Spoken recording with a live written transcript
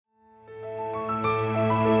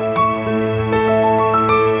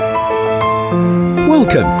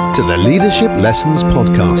Welcome to the Leadership Lessons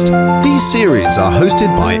Podcast. These series are hosted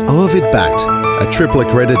by Arvid Bhatt, a triple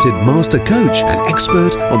accredited master coach and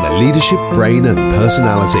expert on the leadership brain and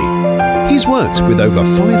personality. He's worked with over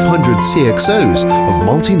 500 CXOs of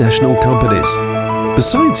multinational companies.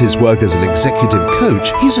 Besides his work as an executive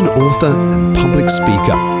coach, he's an author and public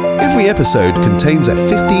speaker. Every episode contains a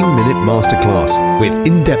 15-minute masterclass with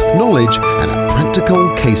in-depth knowledge and a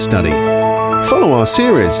practical case study. Follow our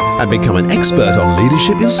series and become an expert on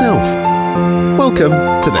leadership yourself. Welcome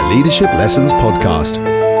to the Leadership Lessons Podcast.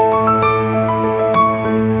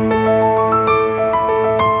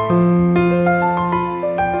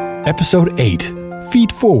 Episode 8,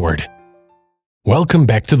 Feed Forward. Welcome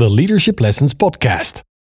back to the Leadership Lessons Podcast.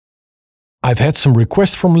 I've had some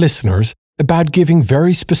requests from listeners about giving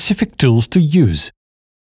very specific tools to use.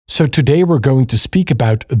 So today we're going to speak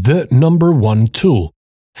about the number one tool,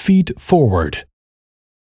 Feed Forward.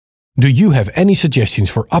 Do you have any suggestions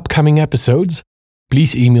for upcoming episodes?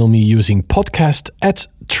 Please email me using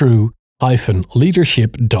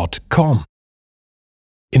podcast@true-leadership.com.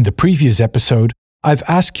 In the previous episode, I've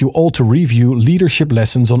asked you all to review leadership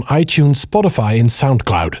lessons on iTunes, Spotify, and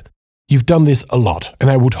SoundCloud. You've done this a lot, and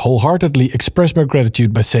I would wholeheartedly express my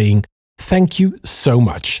gratitude by saying thank you so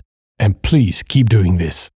much, and please keep doing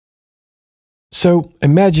this. So,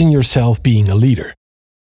 imagine yourself being a leader.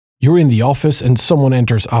 You're in the office and someone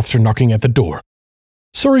enters after knocking at the door.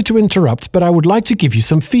 Sorry to interrupt, but I would like to give you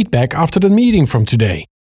some feedback after the meeting from today.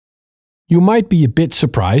 You might be a bit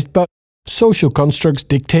surprised, but social constructs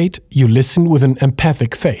dictate you listen with an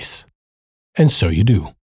empathic face. And so you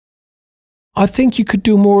do. I think you could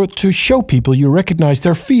do more to show people you recognize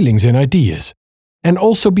their feelings and ideas, and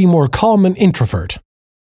also be more calm and introvert.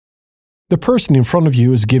 The person in front of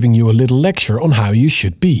you is giving you a little lecture on how you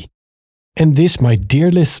should be. And this, my dear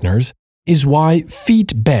listeners, is why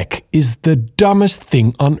feedback is the dumbest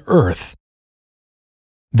thing on earth.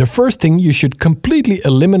 The first thing you should completely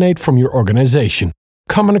eliminate from your organization: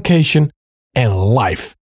 communication and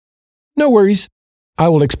life. No worries, I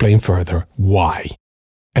will explain further why,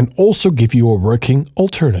 and also give you a working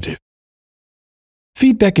alternative.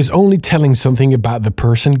 Feedback is only telling something about the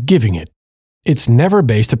person giving it. It's never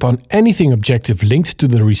based upon anything objective linked to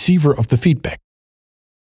the receiver of the feedback.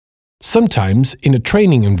 Sometimes, in a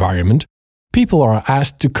training environment, people are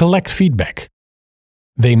asked to collect feedback.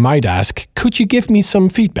 They might ask, "Could you give me some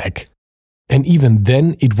feedback?" And even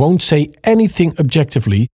then, it won't say anything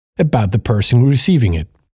objectively about the person receiving it.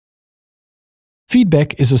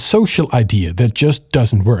 Feedback is a social idea that just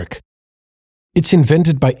doesn't work. It's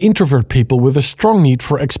invented by introvert people with a strong need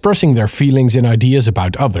for expressing their feelings and ideas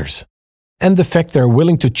about others. And the fact they're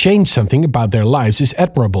willing to change something about their lives is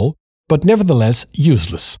admirable, but nevertheless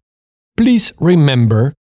useless. Please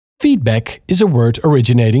remember, feedback is a word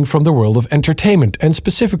originating from the world of entertainment and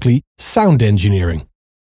specifically sound engineering.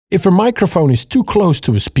 If a microphone is too close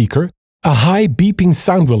to a speaker, a high beeping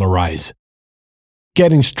sound will arise.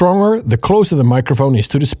 Getting stronger the closer the microphone is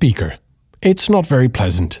to the speaker. It's not very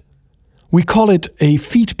pleasant. We call it a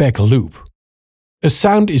feedback loop. A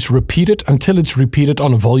sound is repeated until it's repeated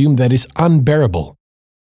on a volume that is unbearable.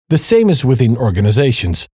 The same is within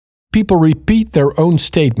organizations. People repeat their own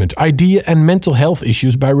statement, idea, and mental health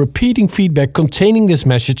issues by repeating feedback containing this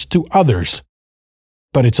message to others.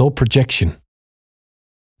 But it's all projection.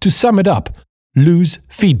 To sum it up, lose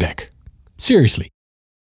feedback. Seriously.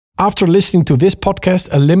 After listening to this podcast,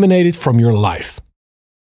 eliminate it from your life.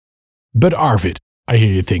 But Arvid, I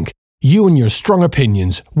hear you think, you and your strong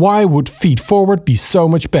opinions, why would Feed Forward be so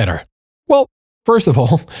much better? Well, first of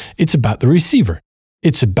all, it's about the receiver.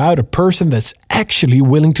 It's about a person that's actually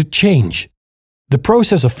willing to change. The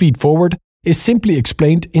process of Feed Forward is simply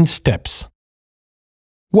explained in steps.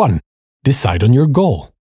 1. Decide on your goal.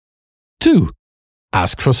 2.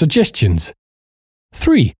 Ask for suggestions.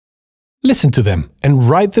 3. Listen to them and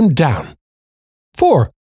write them down. 4.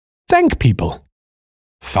 Thank people.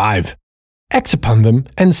 5. Act upon them.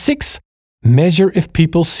 And 6. Measure if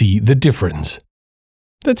people see the difference.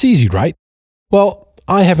 That's easy, right? Well,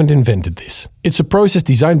 I haven't invented this. It's a process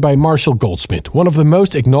designed by Marshall Goldsmith, one of the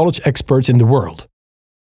most acknowledged experts in the world.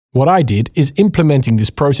 What I did is implementing this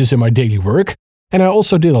process in my daily work, and I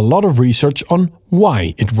also did a lot of research on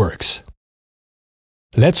why it works.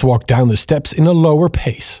 Let's walk down the steps in a lower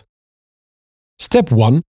pace. Step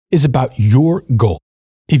 1 is about your goal.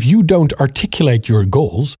 If you don't articulate your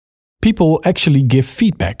goals, people will actually give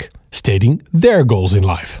feedback, stating their goals in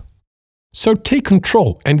life. So take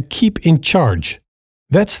control and keep in charge.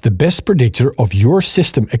 That's the best predictor of your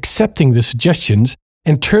system accepting the suggestions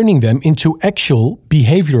and turning them into actual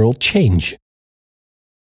behavioral change.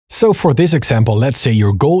 So for this example, let's say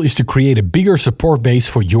your goal is to create a bigger support base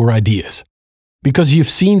for your ideas. Because you've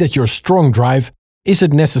seen that your strong drive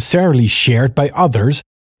isn't necessarily shared by others,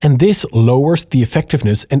 and this lowers the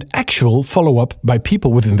effectiveness and actual follow-up by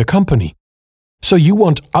people within the company. So you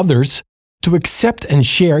want others to accept and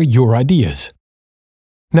share your ideas.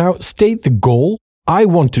 Now state the goal: I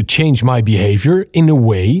want to change my behavior in a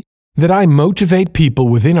way that I motivate people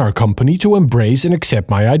within our company to embrace and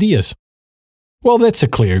accept my ideas. Well, that's a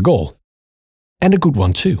clear goal. And a good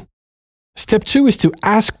one too. Step 2 is to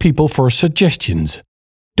ask people for suggestions.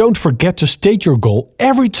 Don't forget to state your goal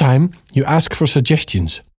every time you ask for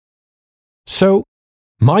suggestions. So,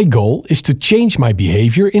 my goal is to change my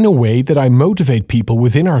behavior in a way that I motivate people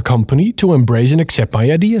within our company to embrace and accept my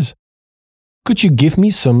ideas. Could you give me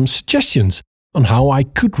some suggestions on how I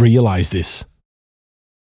could realize this?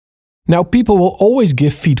 Now, people will always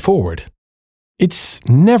give feed forward. It's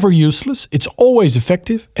never useless, it's always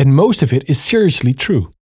effective, and most of it is seriously true.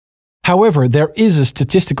 However, there is a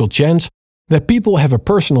statistical chance that people have a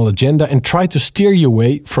personal agenda and try to steer you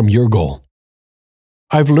away from your goal.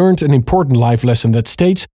 I've learned an important life lesson that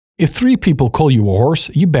states, if 3 people call you a horse,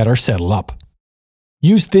 you better settle up.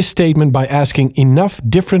 Use this statement by asking enough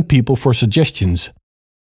different people for suggestions.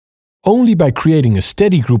 Only by creating a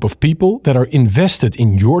steady group of people that are invested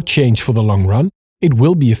in your change for the long run, it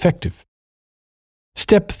will be effective.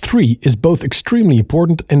 Step 3 is both extremely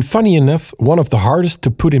important and, funny enough, one of the hardest to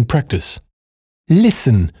put in practice.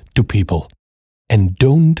 Listen to people and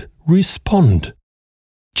don't respond.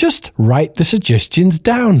 Just write the suggestions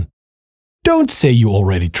down. Don't say you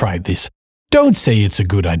already tried this. Don't say it's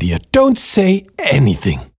a good idea. Don't say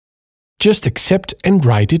anything. Just accept and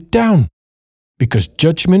write it down. Because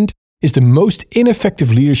judgment is the most ineffective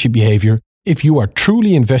leadership behavior if you are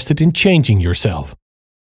truly invested in changing yourself.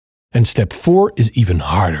 And step 4 is even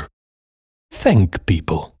harder. Thank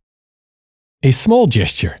people. A small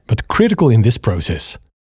gesture, but critical in this process.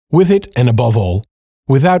 With it, and above all,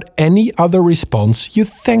 without any other response, you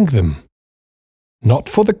thank them. Not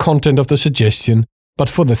for the content of the suggestion, but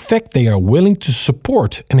for the fact they are willing to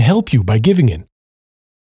support and help you by giving it.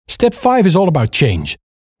 Step 5 is all about change.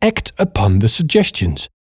 Act upon the suggestions.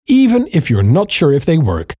 Even if you're not sure if they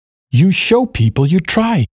work, you show people you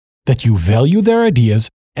try, that you value their ideas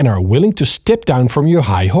and are willing to step down from your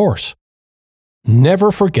high horse.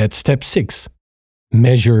 Never forget step 6.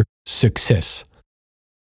 Measure success.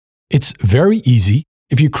 It's very easy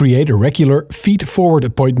if you create a regular feed-forward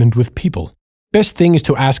appointment with people. Best thing is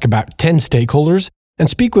to ask about 10 stakeholders and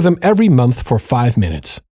speak with them every month for 5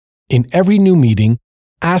 minutes. In every new meeting,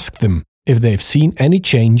 ask them if they've seen any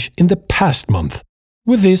change in the past month.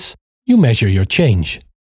 With this, you measure your change.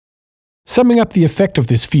 Summing up the effect of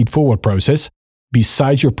this feed-forward process,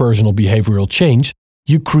 besides your personal behavioral change,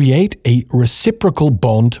 you create a reciprocal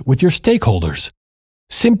bond with your stakeholders.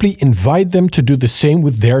 Simply invite them to do the same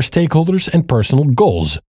with their stakeholders and personal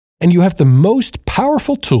goals, and you have the most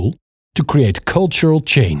powerful tool to create cultural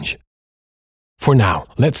change. For now,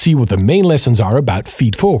 let's see what the main lessons are about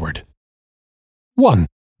feed-forward. 1.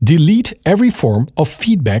 Delete every form of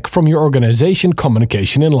feedback from your organization,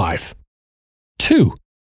 communication, and life. 2.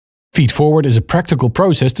 Feed-forward is a practical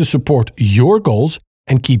process to support your goals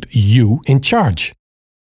and keep you in charge.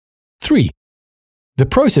 3. The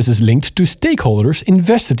process is linked to stakeholders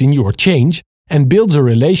invested in your change and builds a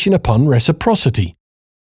relation upon reciprocity.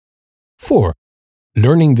 4.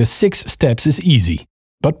 Learning the 6 steps is easy,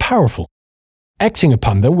 but powerful. Acting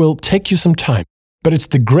upon them will take you some time, but it's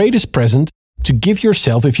the greatest present to give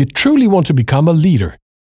yourself if you truly want to become a leader.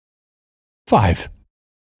 5.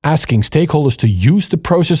 Asking stakeholders to use the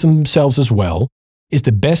process themselves as well is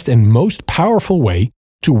the best and most powerful way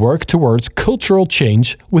to work towards cultural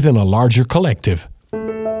change within a larger collective.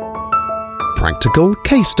 Practical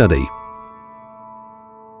case study.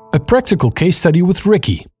 A practical case study with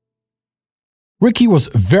Ricky. Ricky was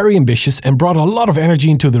very ambitious and brought a lot of energy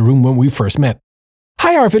into the room when we first met.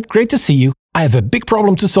 "Hi Arvid, great to see you. I have a big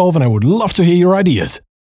problem to solve and I would love to hear your ideas."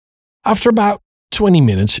 After about 20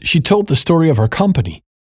 minutes, she told the story of her company.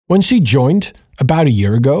 When she joined, about a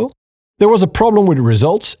year ago, there was a problem with the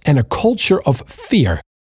results and a culture of fear.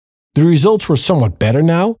 The results were somewhat better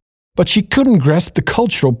now, but she couldn't grasp the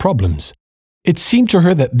cultural problems. It seemed to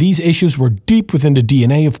her that these issues were deep within the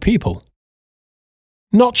DNA of people.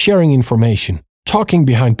 Not sharing information, talking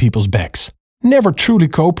behind people's backs, never truly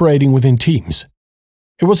cooperating within teams.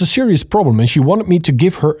 It was a serious problem and she wanted me to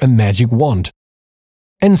give her a magic wand.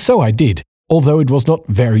 And so I did, although it was not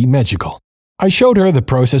very magical. I showed her the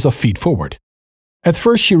process of feed-forward. At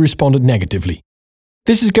first she responded negatively.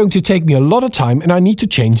 "This is going to take me a lot of time and I need to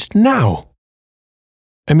change now."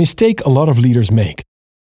 A mistake a lot of leaders make.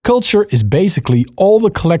 Culture is basically all the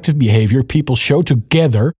collective behavior people show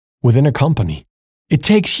together within a company. It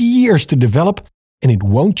takes years to develop, and it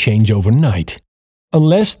won't change overnight.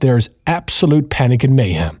 Unless there's absolute panic and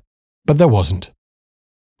mayhem. But there wasn't.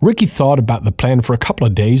 Ricky thought about the plan for a couple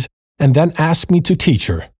of days and then asked me to teach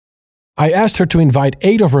her. I asked her to invite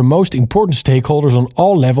 8 of her most important stakeholders on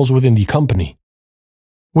all levels within the company.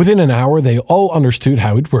 Within an hour, they all understood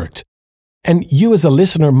how it worked. And you as a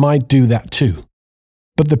listener might do that too.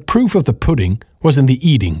 But the proof of the pudding was in the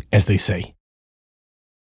eating, as they say.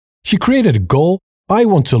 She created a goal: I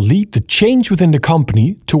want to lead the change within the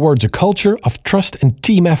company towards a culture of trust and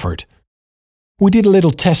team effort. We did a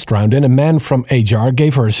little test round and a man from HR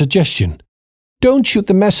gave her a suggestion. Don't shoot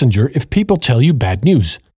the messenger if people tell you bad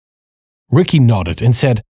news. Ricky nodded and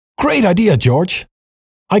said, "Great idea, George."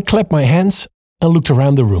 I clapped my hands and looked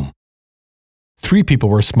around the room. 3 people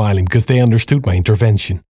were smiling because they understood my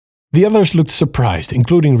intervention. The others looked surprised,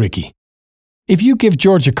 including Ricky. If you give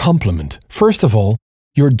George a compliment, first of all,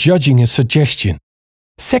 you're judging his suggestion.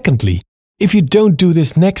 Secondly, if you don't do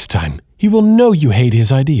this next time, he will know you hate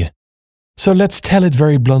his idea. So let's tell it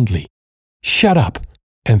very bluntly. Shut up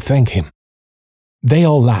and thank him. They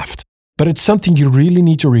all laughed, but it's something you really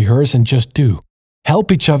need to rehearse and just do.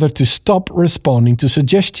 Help each other to stop responding to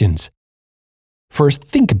suggestions. First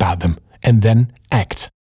think about them and then act.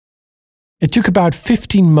 It took about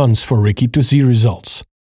 15 months for Ricky to see results.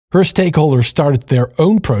 Her stakeholders started their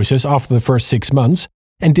own process after the first 6 months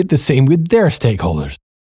and did the same with their stakeholders.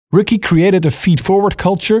 Ricky created a feed-forward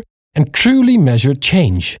culture and truly measured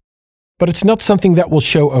change. But it's not something that will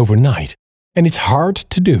show overnight, and it's hard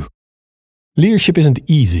to do. Leadership isn't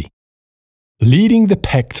easy. Leading the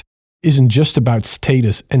pack isn't just about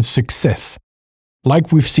status and success.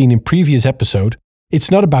 Like we've seen in previous episode,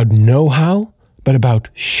 it's not about know-how, but about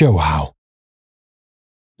show-how.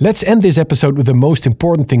 Let's end this episode with the most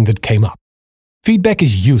important thing that came up. Feedback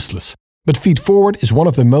is useless, but feed-forward is one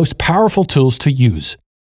of the most powerful tools to use.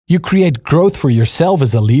 You create growth for yourself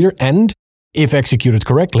as a leader and, if executed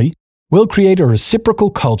correctly, will create a reciprocal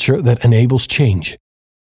culture that enables change.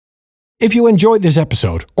 If you enjoyed this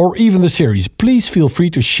episode, or even the series, please feel free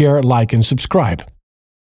to share, like, and subscribe.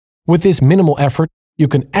 With this minimal effort, you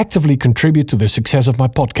can actively contribute to the success of my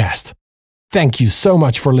podcast. Thank you so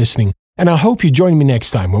much for listening, and I hope you join me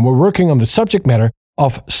next time when we're working on the subject matter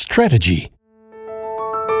of strategy.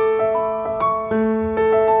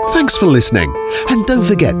 Thanks for listening, and don't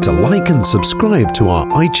forget to like and subscribe to our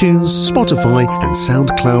iTunes, Spotify, and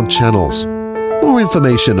SoundCloud channels. More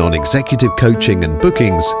information on executive coaching and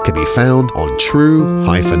bookings can be found on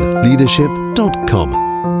true-leadership.com.